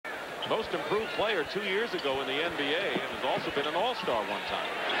Most improved player 2 years ago in the NBA, and has also been an all-star one time.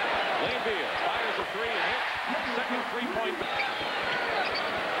 Laimbeer fires a three and hits. Second three-point.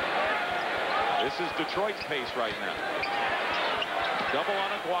 This is Detroit's pace right now. Double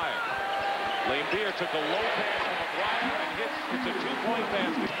on Aguirre. Laimbeer took a low pass from Aguirre and hits. It's a two-point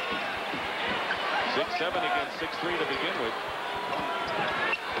basket. 6-7 against 6-3 to begin with.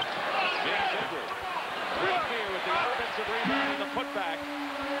 James Edwards. Laimbeer with the offensive rebound and the putback.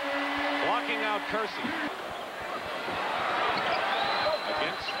 Blocking out Kersey.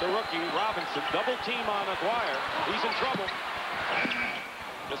 Against the rookie, Robinson. Double team on Aguirre. He's in trouble.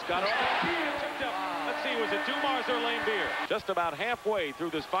 Just got off. Tipped up. Let's see, was it Dumars or Laimbeer? Just about halfway through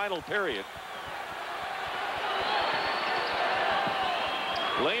this final period.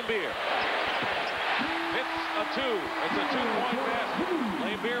 Laimbeer hits a two. It's a two-point basket.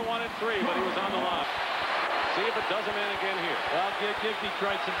 Laimbeer wanted three, but he was on the line. See if it does him in again here. Well, give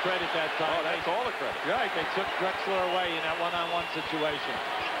Detroit some credit that time. Oh, that's all the credit. Right, they took Drexler away in that one-on-one situation.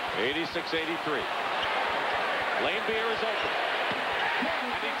 86-83. Laimbeer is open.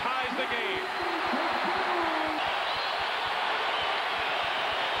 And he ties the game.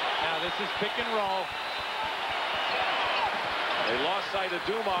 Now this is pick and roll. They lost sight of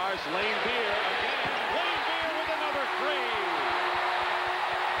Dumars. Laimbeer again. Laimbeer with another three.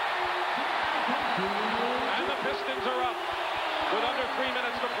 And the Pistons are up with under 3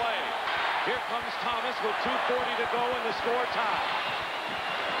 minutes to play. Here comes Thomas with 2:40 to go in the score tie.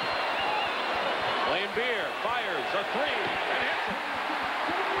 Laimbeer fires a three and hits it.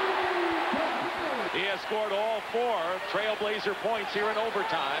 He has scored all 4 Trailblazer points here in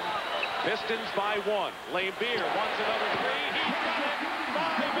overtime. Pistons by 1. Laimbeer wants another three. He's got it.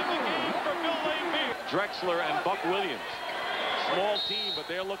 5 in the game for Bill Laimbeer. Drexler and Buck Williams. Small team, but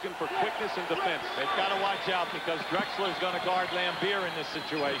they're looking for quickness and defense. They've got to watch out because Drexler's going to guard Laimbeer in this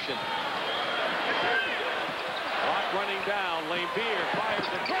situation. Clock running down. Laimbeer fires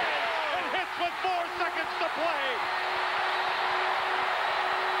a three and hits with 4 seconds to play.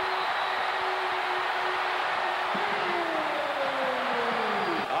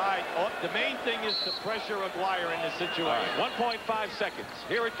 The main thing is to pressure Aguirre in this situation. 1.5 seconds.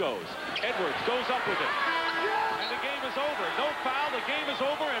 Here it goes. Edwards goes up with it. And the game is over. No foul. The game is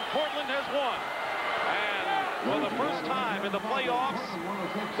over, and Portland has won. And for the first time in the playoffs,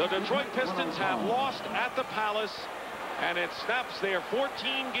 the Detroit Pistons have lost at the Palace, and it snaps their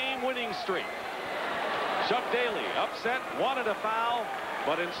 14-game winning streak. Chuck Daly upset, wanted a foul,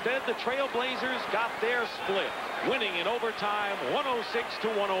 but instead the Trailblazers got their split, winning in overtime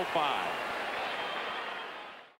 106-105.